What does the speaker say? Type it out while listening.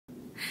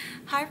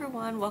Hi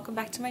everyone, welcome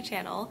back to my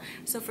channel.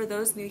 So for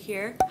those new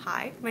here,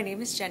 hi, my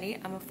name is Jenny.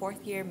 I'm a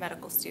fourth year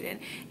medical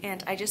student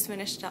and I just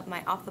finished up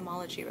my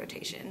ophthalmology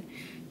rotation.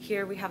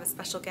 Here we have a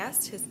special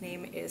guest. His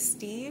name is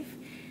Steve.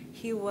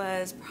 He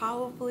was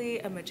probably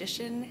a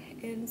magician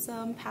in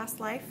some past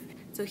life.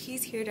 So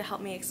he's here to help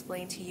me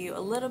explain to you a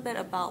little bit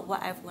about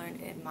what I've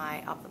learned in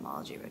my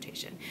ophthalmology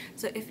rotation.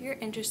 So if you're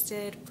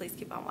interested, please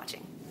keep on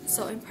watching.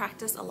 So in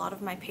practice, a lot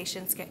of my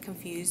patients get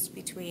confused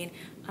between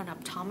an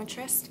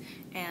optometrist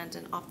and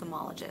an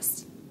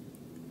ophthalmologist.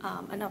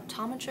 An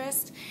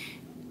optometrist,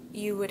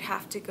 you would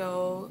have to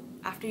go,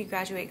 after you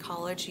graduate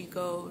college, you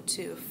go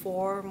to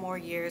 4 more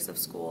years of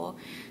school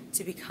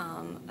to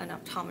become an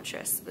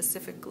optometrist.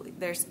 Specifically,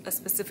 there's a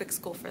specific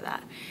school for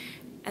that.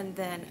 And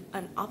then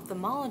an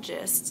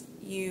ophthalmologist,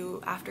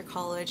 after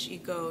college, you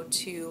go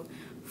to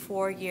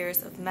 4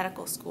 years of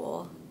medical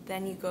school,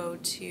 then you go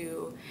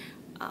to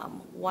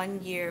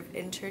 1 year of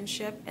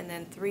internship, and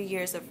then 3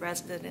 years of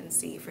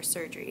residency for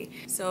surgery.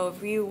 So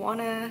if you want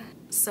to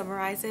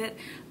summarize it,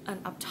 an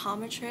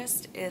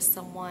optometrist is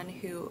someone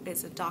who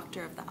is a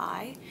doctor of the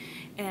eye,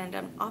 and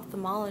an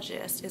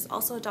ophthalmologist is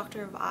also a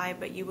doctor of eye,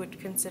 but you would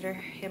consider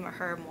him or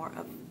her more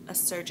of a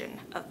surgeon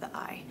of the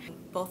eye.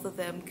 Both of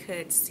them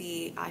could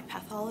see eye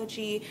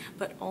pathology,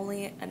 but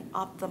only an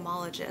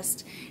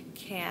ophthalmologist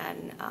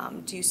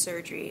can do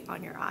surgery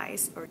on your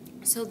eyes.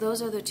 So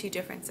those are the two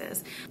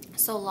differences.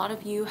 So a lot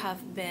of you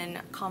have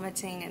been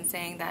commenting and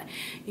saying that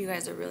you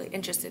guys are really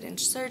interested in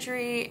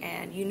surgery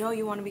and you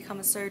want to become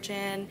a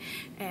surgeon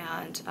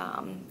and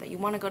that you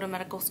want to go to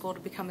medical school to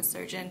become a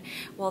surgeon.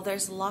 Well,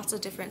 there's lots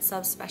of different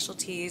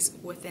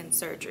subspecialties within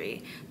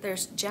surgery.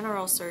 There's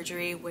general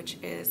surgery, which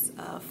is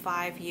a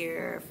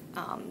 5-year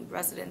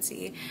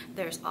residency.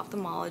 There's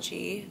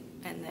ophthalmology,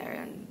 and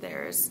then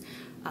there's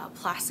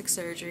plastic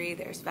surgery,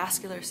 there's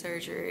vascular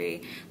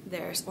surgery,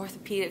 there's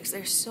orthopedics.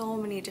 There's so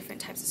many different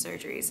types of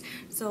surgeries.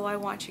 So I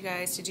want you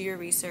guys to do your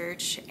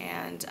research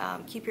and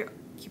keep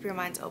your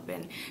minds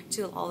open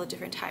to all the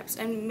different types,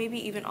 and maybe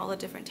even all the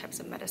different types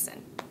of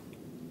medicine.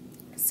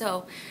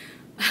 So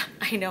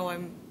I know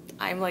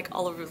I'm like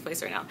all over the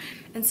place right now.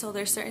 And so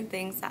there's certain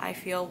things that I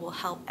feel will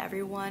help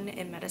everyone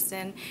in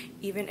medicine,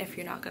 even if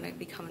you're not going to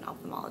become an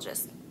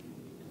ophthalmologist.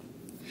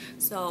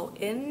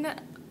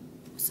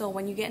 So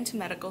when you get into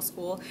medical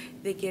school,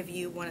 they give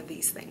you one of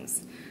these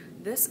things.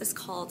 This is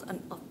called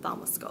an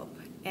ophthalmoscope.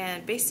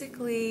 And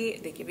basically,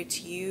 they give it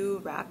to you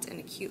wrapped in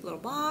a cute little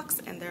box,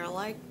 and they're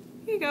like,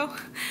 here you go.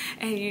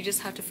 And you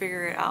just have to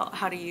figure out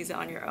how to use it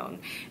on your own.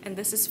 And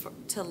this is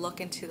to look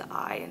into the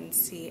eye and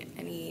see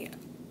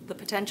the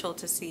potential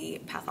to see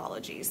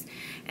pathologies.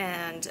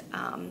 And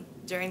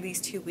during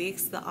these 2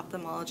 weeks, the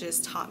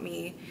ophthalmologist taught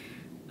me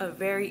a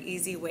very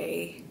easy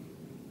way,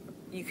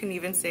 you can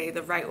even say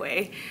the right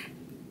way,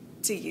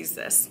 to use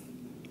this.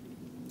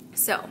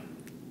 So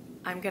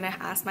I'm gonna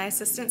ask my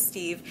assistant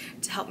Steve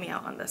to help me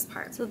out on this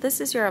part. So this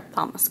is your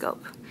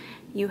ophthalmoscope.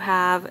 You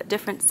have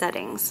different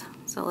settings.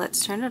 So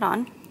let's turn it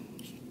on.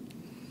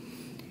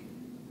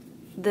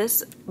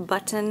 This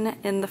button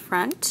in the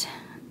front,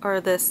 or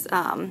this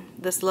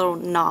little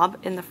knob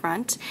in the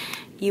front,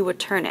 you would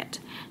turn it,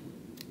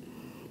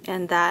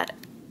 and that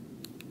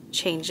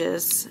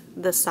changes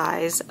the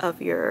size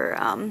of your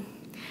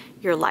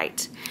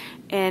light.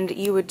 And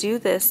you would do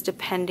this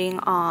depending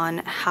on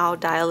how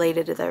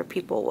dilated their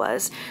pupil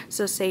was.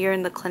 So say you're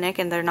in the clinic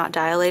and they're not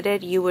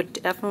dilated, you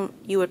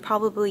would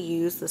probably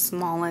use the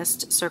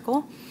smallest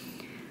circle,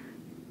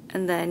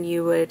 and then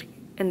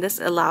and this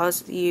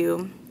allows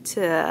you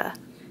to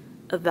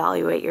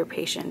evaluate your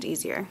patient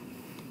easier.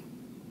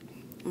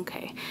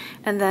 Okay,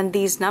 and then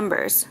these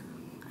numbers,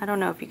 I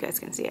don't know if you guys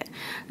can see it.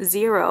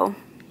 0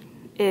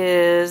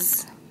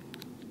 is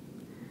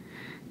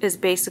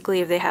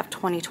basically if they have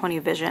 20/20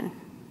 vision.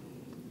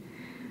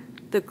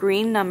 The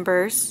green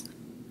numbers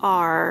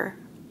are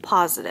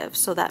positive,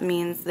 so that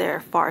means they're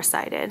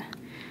farsighted.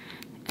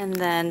 And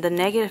then the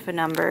negative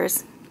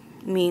numbers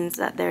means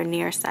that they're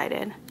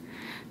nearsighted.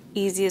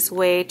 Easiest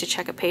way to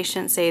check a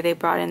patient, say they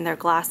brought in their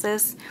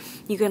glasses,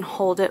 you can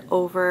hold it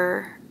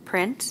over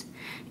print,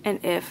 and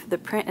if the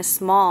print is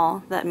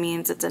small, that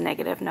means it's a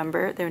negative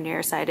number, they're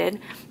nearsighted.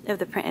 If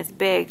the print is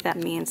big, that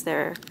means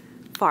they're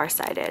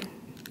farsighted,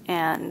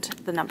 and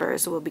the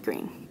numbers will be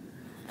green.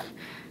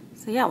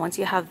 So yeah, once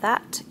you have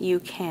that,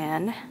 you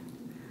can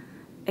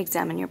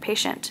examine your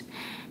patient.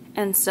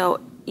 And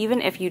so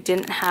even if you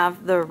didn't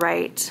have the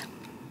right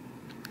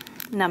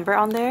number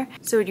on there,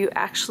 so you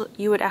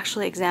would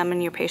actually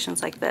examine your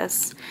patients like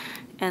this,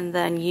 and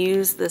then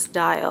use this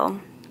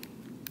dial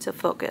to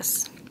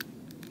focus.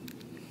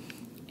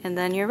 And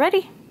then you're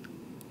ready.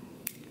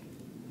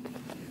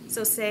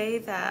 So say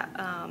that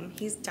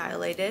he's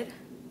dilated.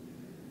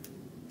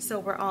 So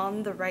we're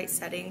on the right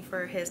setting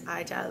for his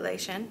eye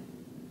dilation.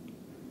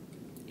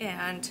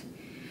 And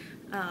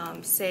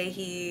say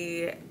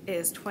he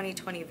is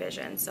 20/20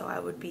 vision, so I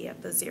would be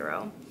at the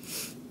 0.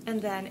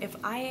 And then if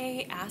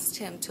I asked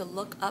him to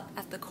look up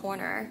at the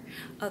corner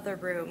of the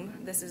room,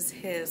 this is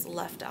his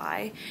left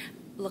eye,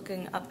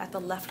 looking up at the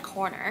left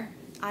corner,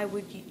 I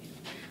would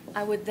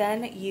I would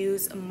then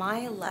use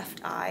my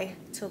left eye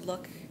to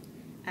look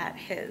at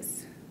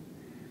his.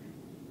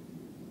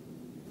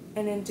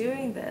 And in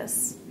doing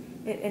this,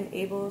 it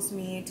enables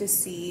me to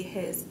see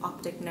his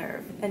optic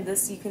nerve. And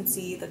this, you can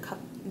see the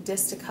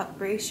disc to cup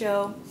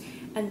ratio.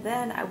 And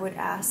then I would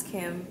ask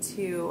him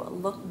to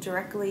look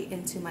directly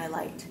into my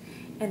light.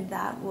 And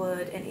that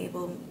would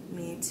enable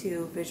me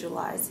to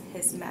visualize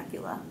his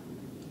macula.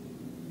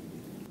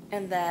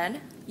 And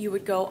then you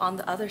would go on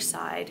the other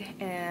side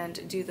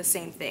and do the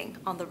same thing.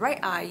 On the right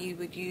eye, you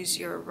would use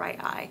your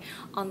right eye.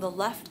 On the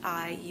left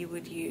eye, you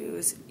would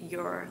use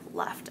your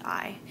left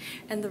eye.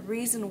 And the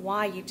reason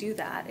why you do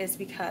that is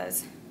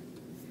because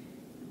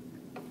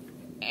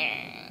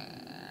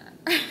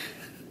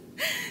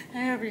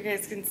I hope you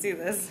guys can see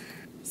this.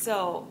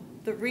 So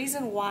the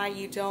reason why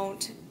you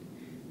don't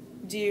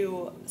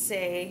do,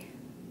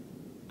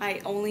 I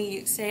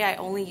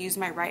only use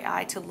my right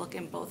eye to look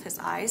in both his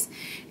eyes,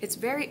 it's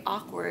very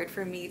awkward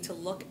for me to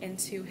look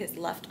into his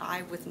left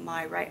eye with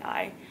my right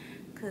eye,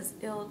 because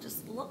it'll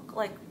just look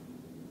like,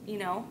 you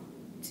know,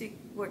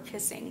 we're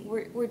kissing,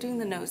 we're doing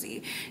the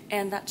nosy,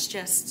 and that's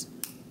just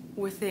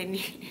within,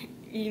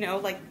 you know,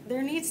 like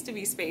there needs to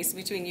be space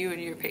between you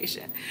and your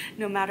patient,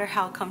 no matter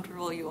how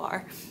comfortable you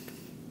are.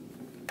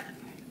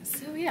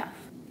 So yeah,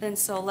 and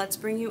so let's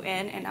bring you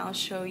in and I'll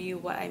show you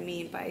what I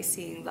mean by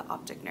seeing the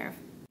optic nerve.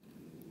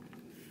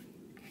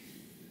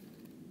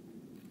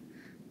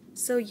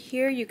 So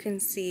here you can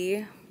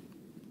see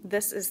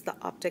this is the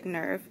optic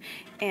nerve,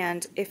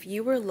 and if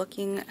you were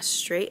looking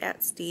straight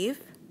at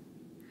Steve,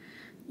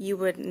 you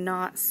would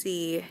not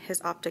see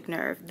his optic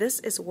nerve. This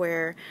is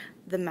where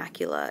the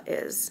macula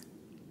is.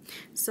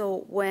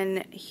 So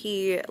when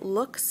he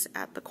looks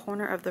at the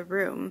corner of the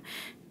room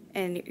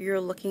and you're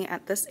looking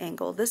at this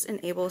angle, this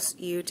enables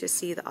you to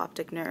see the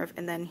optic nerve,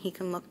 and then he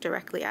can look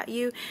directly at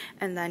you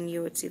and then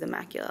you would see the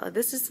macula.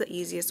 This is the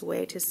easiest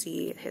way to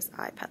see his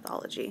eye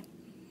pathology.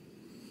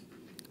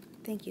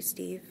 Thank you,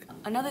 Steve.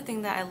 Another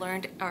thing that I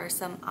learned are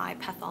some eye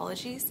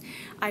pathologies.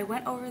 I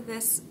went over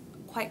this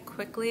quite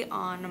quickly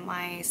on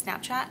my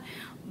Snapchat,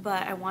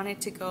 but I wanted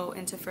to go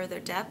into further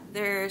depth.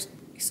 There's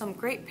some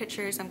great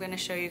pictures I'm going to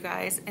show you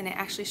guys, and it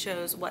actually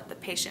shows what the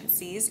patient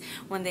sees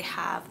when they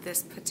have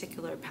this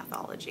particular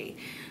pathology.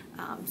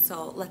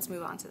 So let's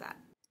move on to that.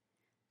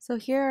 So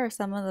here are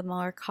some of the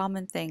more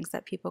common things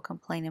that people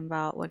complain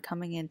about when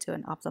coming into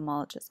an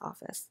ophthalmologist's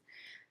office.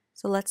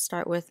 So let's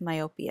start with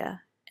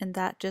myopia. And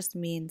that just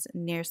means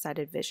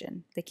nearsighted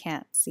vision. They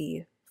can't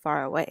see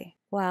far away.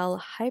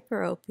 While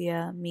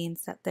hyperopia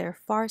means that they're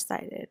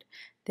farsighted.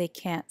 They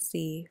can't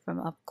see from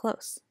up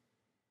close.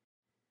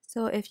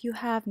 So if you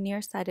have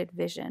nearsighted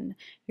vision,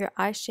 your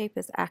eye shape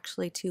is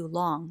actually too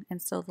long,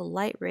 and so the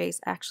light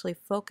rays actually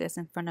focus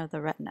in front of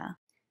the retina.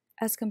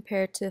 As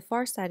compared to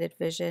farsighted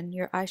vision,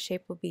 your eye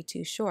shape would be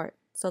too short,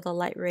 so the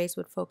light rays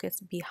would focus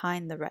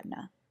behind the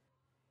retina.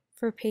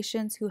 For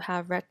patients who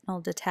have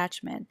retinal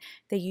detachment,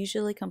 they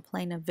usually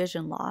complain of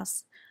vision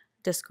loss,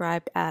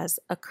 described as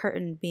a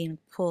curtain being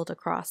pulled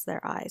across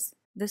their eyes.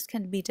 This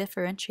can be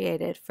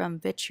differentiated from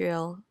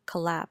vitreal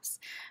collapse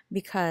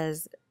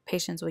because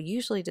patients will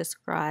usually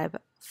describe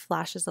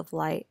flashes of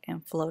light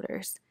and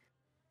floaters.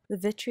 The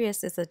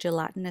vitreous is a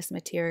gelatinous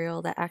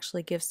material that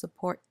actually gives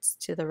supports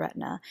to the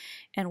retina,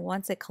 and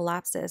once it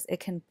collapses, it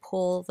can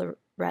pull the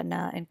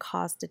retina and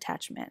cause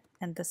detachment,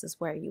 and this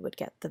is where you would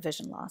get the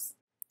vision loss.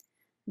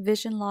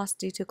 Vision loss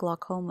due to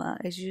glaucoma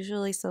is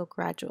usually so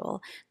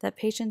gradual that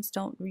patients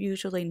don't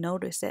usually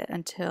notice it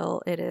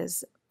until it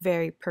is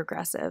very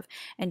progressive,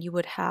 and you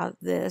would have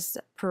this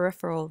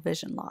peripheral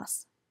vision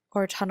loss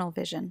or tunnel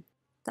vision.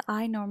 The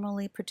eye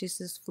normally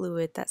produces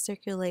fluid that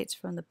circulates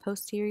from the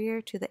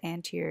posterior to the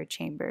anterior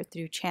chamber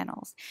through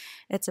channels.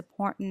 It's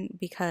important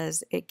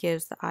because it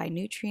gives the eye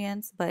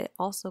nutrients, but it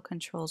also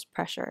controls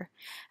pressure.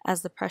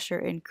 As the pressure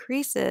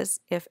increases,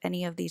 if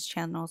any of these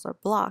channels are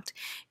blocked,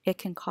 it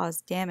can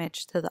cause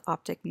damage to the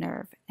optic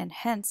nerve and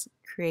hence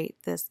create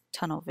this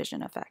tunnel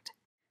vision effect.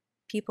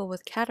 People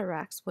with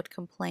cataracts would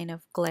complain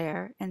of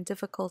glare and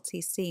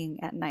difficulty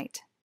seeing at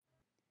night.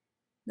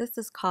 This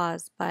is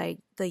caused by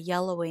the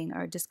yellowing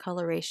or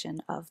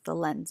discoloration of the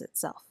lens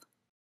itself.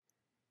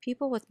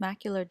 People with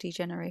macular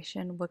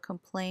degeneration would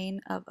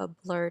complain of a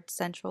blurred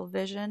central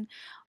vision,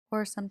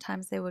 or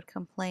sometimes they would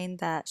complain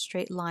that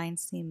straight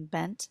lines seem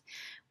bent.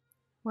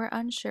 We're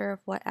unsure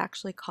of what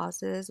actually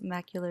causes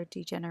macular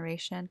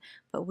degeneration,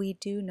 but we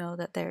do know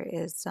that there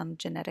is some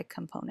genetic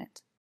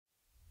component.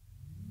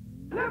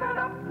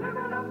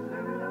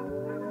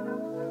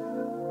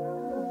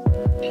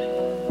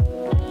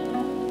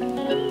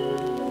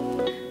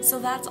 So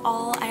that's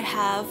all I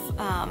have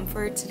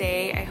for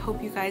today. I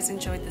hope you guys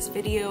enjoyed this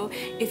video.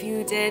 If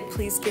you did,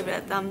 please give it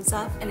a thumbs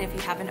up, and if you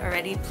haven't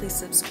already, please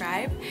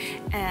subscribe,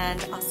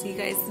 and I'll see you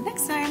guys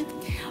next time.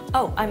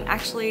 Oh, I'm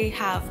actually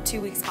have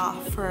 2 weeks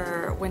off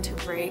for winter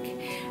break,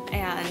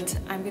 and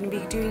I'm gonna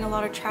be doing a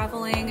lot of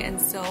traveling, and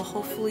so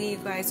hopefully you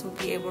guys will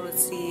be able to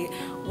see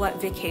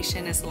what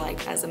vacation is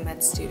like as a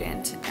med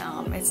student.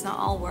 It's not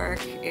all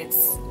work,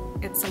 it's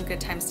it's some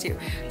good times too.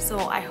 So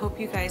I hope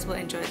you guys will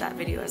enjoy that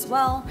video as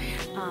well.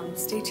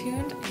 Stay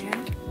tuned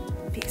and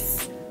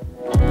peace.